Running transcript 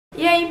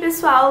E aí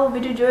pessoal, o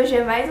vídeo de hoje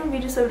é mais um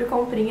vídeo sobre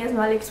comprinhas no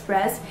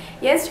Aliexpress.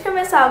 E antes de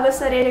começar, eu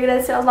gostaria de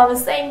agradecer aos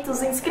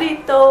 900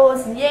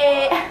 inscritos,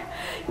 yeah!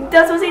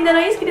 Então se você ainda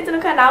não é inscrito no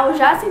canal,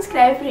 já se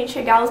inscreve pra gente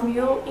chegar aos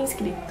 1000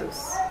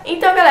 inscritos.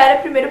 Então galera,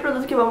 o primeiro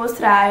produto que eu vou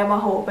mostrar é uma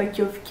roupa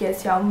que eu fiquei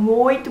assim ó,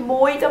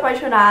 muito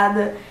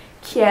apaixonada,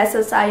 que é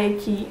essa saia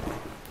aqui.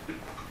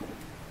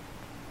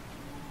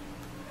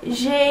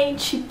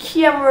 Gente,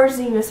 que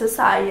amorzinho essa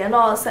saia.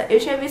 Nossa, eu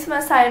tinha visto uma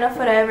saia na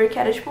Forever que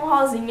era tipo um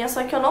rosinha,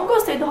 só que eu não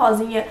gostei do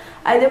rosinha.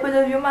 Aí depois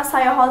eu vi uma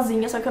saia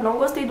rosinha, só que eu não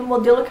gostei do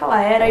modelo que ela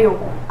era. E eu,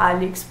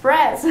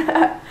 Aliexpress.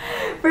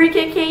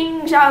 Porque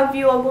quem já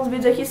viu alguns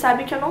vídeos aqui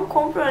sabe que eu não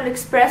compro no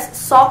Aliexpress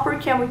só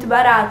porque é muito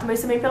barato, mas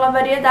também pela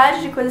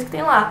variedade de coisas que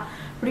tem lá.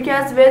 Porque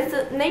às vezes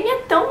nem é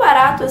tão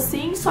barato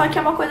assim, só que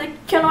é uma coisa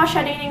que eu não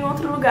acharia em nenhum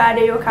outro lugar,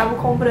 e aí eu acabo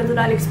comprando no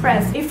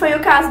Aliexpress. E foi o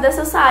caso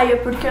dessa saia,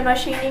 porque eu não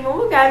achei em nenhum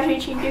lugar o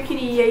jeitinho que eu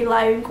queria, e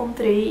lá eu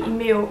encontrei, e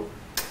meu...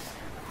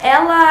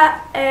 Ela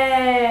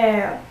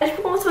é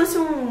tipo como se fosse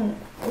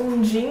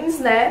um jeans,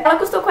 né? Ela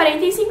custou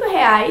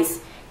R$45,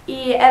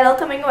 e ela é o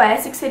tamanho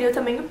S, que seria o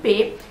tamanho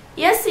P.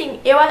 E assim,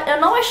 eu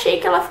não achei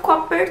que ela ficou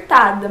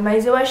apertada,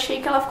 mas eu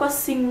achei que ela ficou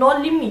assim, no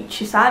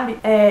limite, sabe?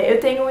 Eu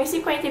tenho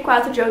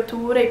 1,54 de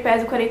altura e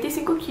peso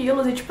 45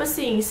 quilos e tipo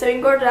assim, se eu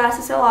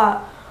engordasse, sei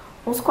lá,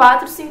 uns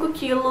 4, 5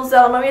 quilos,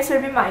 ela não ia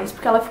servir mais,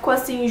 porque ela ficou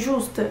assim,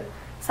 justa,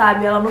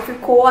 sabe? Ela não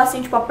ficou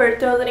assim, tipo,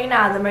 apertando nem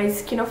nada, mas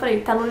que não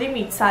falei, tá no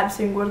limite, sabe?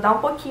 Se eu engordar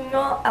um pouquinho,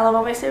 ela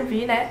não vai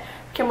servir, né?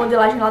 Porque a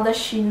modelagem lá da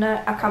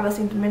China acaba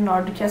sendo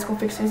menor do que as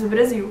confecções do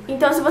Brasil.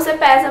 Então se você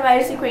pesa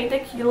mais de 50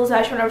 quilos, eu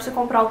acho melhor você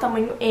comprar o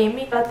tamanho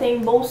M. Ela tem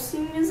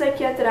bolsinhos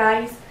aqui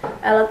atrás,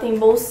 ela tem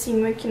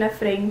bolsinho aqui na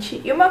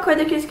frente. E uma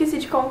coisa que eu esqueci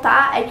de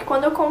contar é que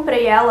quando eu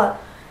comprei ela,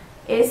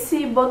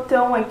 esse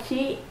botão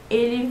aqui,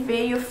 ele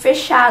veio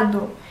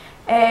fechado.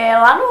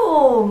 Lá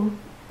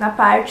na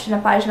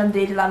página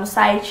dele, lá no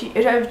site,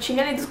 eu já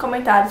tinha lido os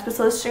comentários, as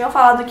pessoas tinham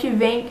falado que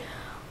vem,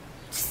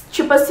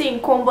 tipo assim,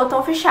 com o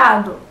botão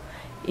fechado.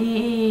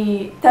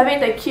 E tá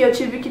vendo aqui? Eu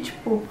tive que,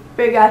 tipo,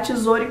 pegar a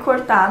tesoura e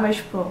cortar, mas,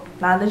 tipo,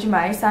 nada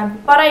demais, sabe?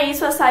 Fora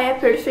isso, a saia é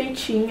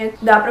perfeitinha,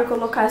 dá pra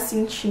colocar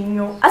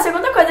cintinho. A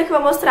segunda coisa que eu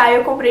vou mostrar,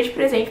 eu comprei de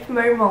presente pro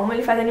meu irmão.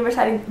 Ele faz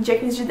aniversário dia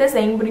 15 de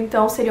dezembro,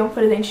 então seria um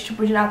presente,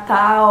 tipo, de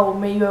Natal,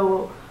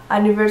 meio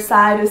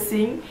aniversário,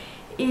 assim.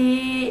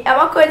 E é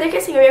uma coisa que,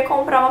 assim, eu ia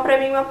comprar uma pra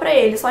mim e uma pra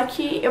ele. Só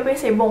que eu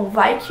pensei, bom,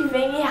 vai que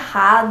vem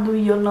errado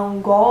e eu não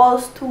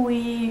gosto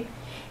e...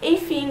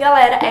 Enfim,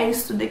 galera, é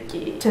isso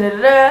daqui.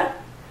 Tcharam!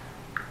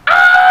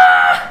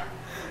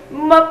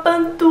 Uma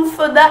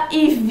pantufa da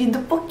Eve, do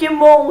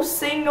Pokémon,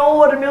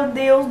 senhor, meu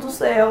Deus do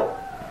céu.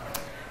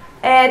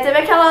 Teve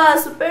aquela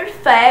super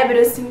febre,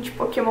 assim, de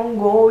Pokémon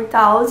GO e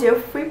tal, e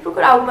eu fui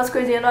procurar algumas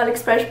coisinhas no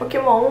Aliexpress de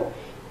Pokémon,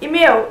 e,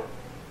 meu,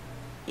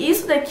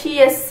 isso daqui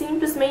é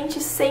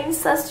simplesmente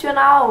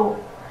sensacional.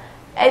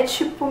 É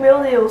tipo, meu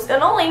Deus, eu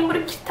não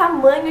lembro que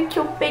tamanho que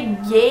eu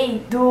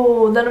peguei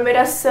da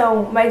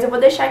numeração, mas eu vou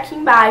deixar aqui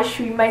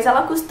embaixo, mas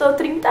ela custou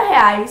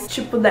R$30,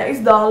 tipo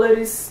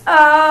 $10.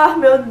 Ah,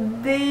 meu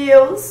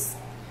Deus!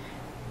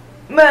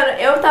 Mano,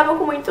 eu tava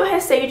com muito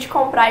receio de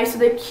comprar isso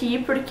daqui,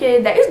 porque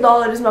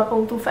 $10 uma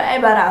pantufa é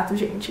barato,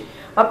 gente.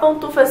 Uma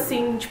pantufa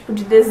assim, tipo,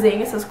 de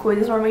desenho, essas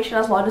coisas, normalmente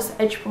nas lojas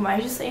é tipo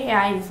mais de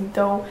R$100.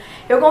 Então,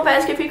 eu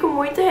confesso que eu fico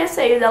muito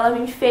receio dela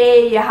vir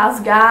feia,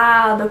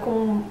 rasgada,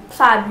 com,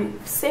 sabe,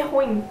 ser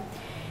ruim.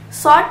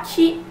 Só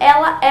que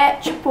ela é,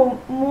 tipo,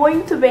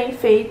 muito bem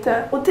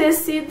feita. O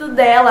tecido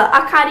dela,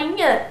 a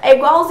carinha é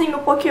igualzinho no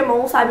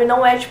Pokémon, sabe?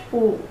 Não é,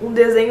 tipo, um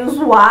desenho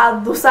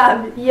zoado,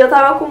 sabe? E eu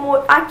tava com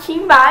aqui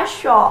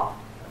embaixo, ó.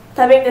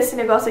 Tá vendo esse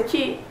negócio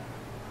aqui?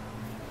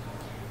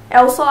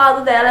 É o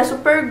solado dela, é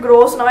super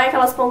grosso, não é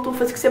aquelas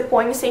pantufas que você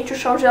põe e sente o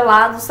chão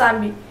gelado,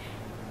 sabe?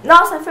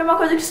 Nossa, foi uma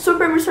coisa que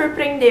super me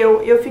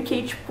surpreendeu. Eu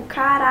fiquei tipo,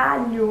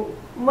 caralho,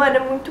 mano, é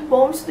muito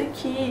bom isso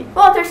daqui.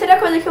 Bom, a terceira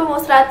coisa que eu vou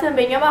mostrar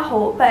também é uma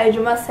roupa, é de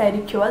uma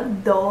série que eu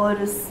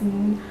adoro,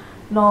 assim.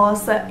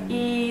 Nossa,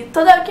 e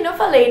que eu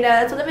falei,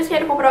 né, toda vez que eu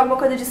quero comprar alguma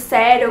coisa de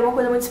série, alguma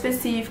coisa muito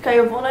específica,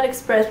 eu vou no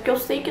Aliexpress, porque eu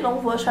sei que não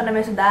vou achar na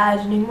minha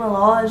cidade, nenhuma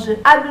loja.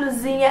 A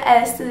blusinha é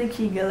essa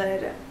daqui,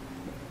 galera.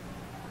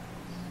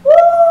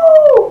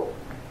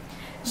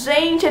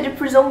 Gente, é de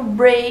Prison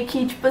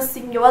Break, tipo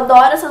assim, eu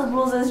adoro essas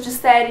blusas de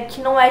série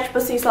que não é tipo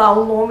assim, sei lá,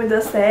 o nome da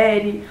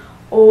série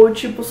ou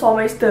tipo só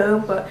uma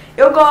estampa.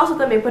 Eu gosto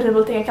também, por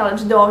exemplo, tem aquela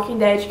de The Walking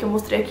Dead que eu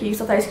mostrei aqui, que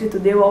só tá escrito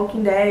The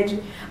Walking Dead.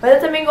 Mas eu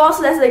também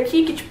gosto dessa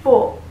daqui que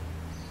tipo,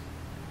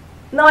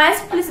 não é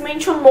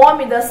simplesmente o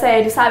nome da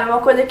série, sabe? É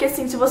uma coisa que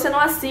assim, se você não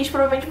assiste,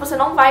 provavelmente você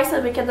não vai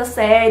saber que é da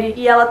série.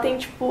 E ela tem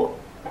tipo...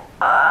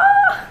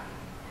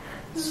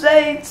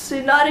 Gente,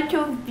 na hora que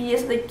eu vi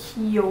essa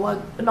daqui,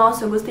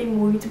 nossa, eu gostei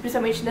muito,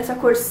 principalmente dessa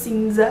cor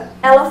cinza.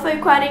 Ela foi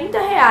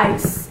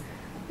R$40.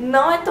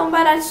 Não é tão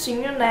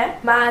baratinho, né?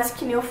 Mas,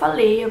 que nem eu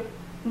falei,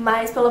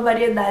 mais pela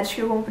variedade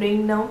que eu comprei,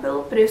 não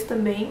pelo preço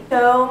também.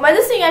 Então, mas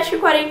assim, acho que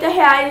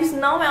R$40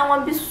 não é um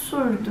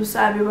absurdo,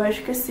 sabe? Eu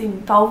acho que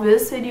assim,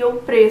 talvez seria o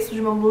preço de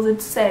uma blusa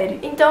de série.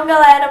 Então,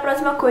 galera, a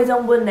próxima coisa é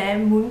um boné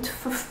muito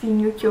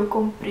fofinho que eu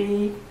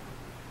comprei.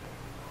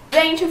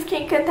 Gente, eu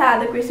fiquei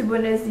encantada com esse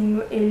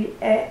bonezinho. Ele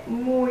é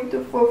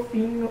muito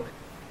fofinho.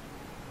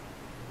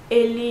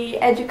 Ele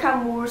é de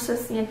camurça,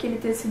 assim, aquele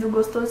tecido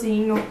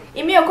gostosinho.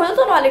 E, meu, quando eu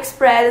tô no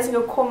Aliexpress, assim,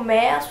 eu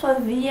começo a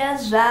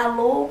viajar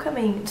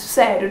loucamente.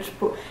 Sério,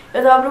 tipo,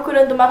 eu tava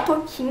procurando uma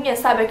touquinha,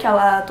 sabe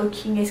aquela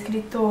touquinha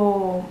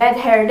escrito Bad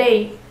Hair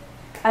Day?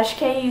 Acho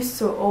que é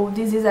isso, ou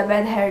This is a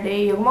Bad Hair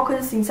Day, alguma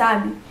coisa assim,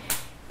 sabe?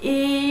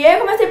 E aí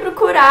eu comecei a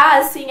procurar,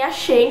 assim,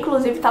 achei,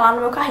 inclusive tá lá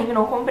no meu carrinho,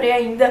 não comprei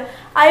ainda.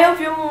 Aí eu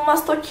vi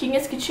umas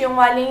touquinhas que tinham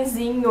um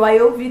alienzinho, aí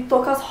eu vi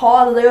toucas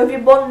rosas, aí eu vi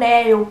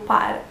boné, eu,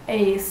 para, é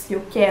esse,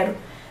 eu quero.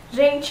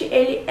 Gente,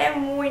 ele é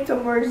muito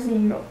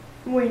amorzinho,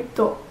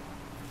 muito.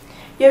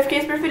 E eu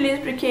fiquei super feliz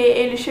porque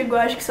ele chegou,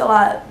 acho que, sei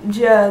lá,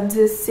 dia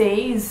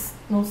 16,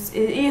 não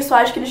sei, isso,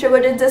 acho que ele chegou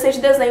dia 16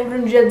 de dezembro,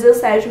 no dia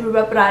 17 eu fui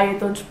pra praia,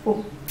 então,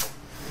 tipo,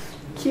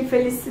 que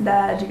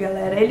felicidade,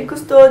 galera. Ele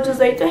custou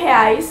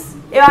R$18.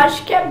 Eu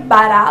acho que é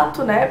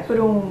barato, né, por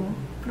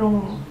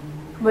um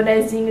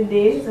bonezinho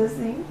desses,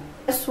 assim.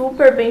 É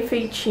super bem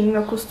feitinho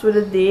a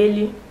costura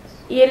dele.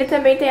 E ele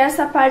também tem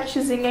essa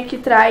partezinha aqui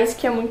atrás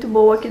que é muito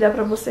boa, que dá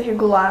pra você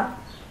regular.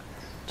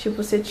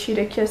 Tipo, você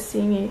tira aqui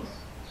assim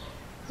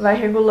e vai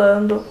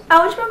regulando.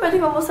 A última coisa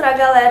que eu vou mostrar,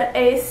 galera,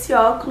 é esse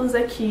óculos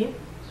aqui.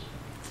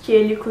 Que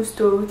ele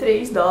custou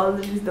 $3,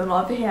 deu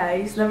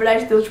R$9. Na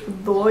verdade deu tipo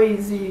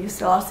 2 e,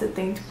 sei lá,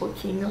 70 e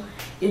pouquinho.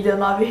 E deu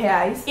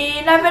R$9.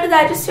 E na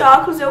verdade esse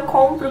óculos eu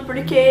compro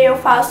porque eu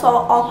faço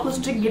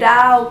óculos de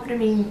grau pra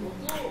mim.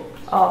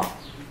 Ó,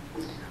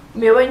 o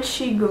meu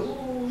antigo,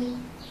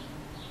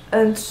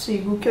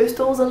 que eu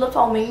estou usando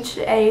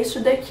atualmente é este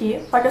daqui.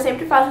 Só que eu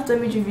sempre faço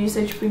exame de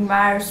vista, tipo, em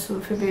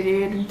março,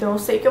 fevereiro. Então eu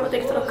sei que eu vou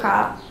ter que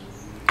trocar.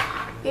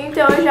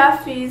 Então eu já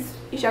fiz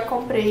e já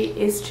comprei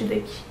este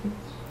daqui.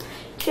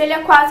 Que ele é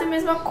quase a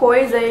mesma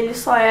coisa, ele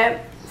só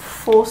é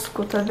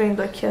fosco, tá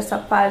vendo aqui essa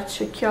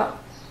parte aqui, ó?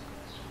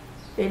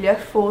 Ele é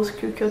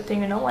fosco e o que eu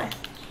tenho não é.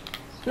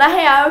 Na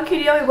real eu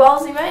queria um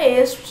igualzinho a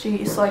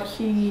este, só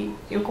que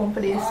eu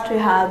comprei este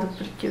errado,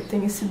 porque eu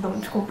tenho esse dom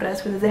de comprar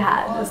as coisas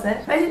erradas,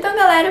 né? Mas então,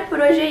 galera, por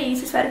hoje é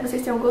isso, espero que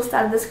vocês tenham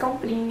gostado das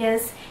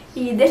comprinhas.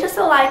 E deixa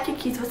seu like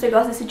aqui se você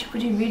gosta desse tipo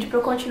de vídeo pra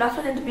eu continuar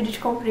fazendo vídeo de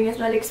comprinhas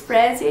no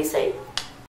Aliexpress, e é isso aí.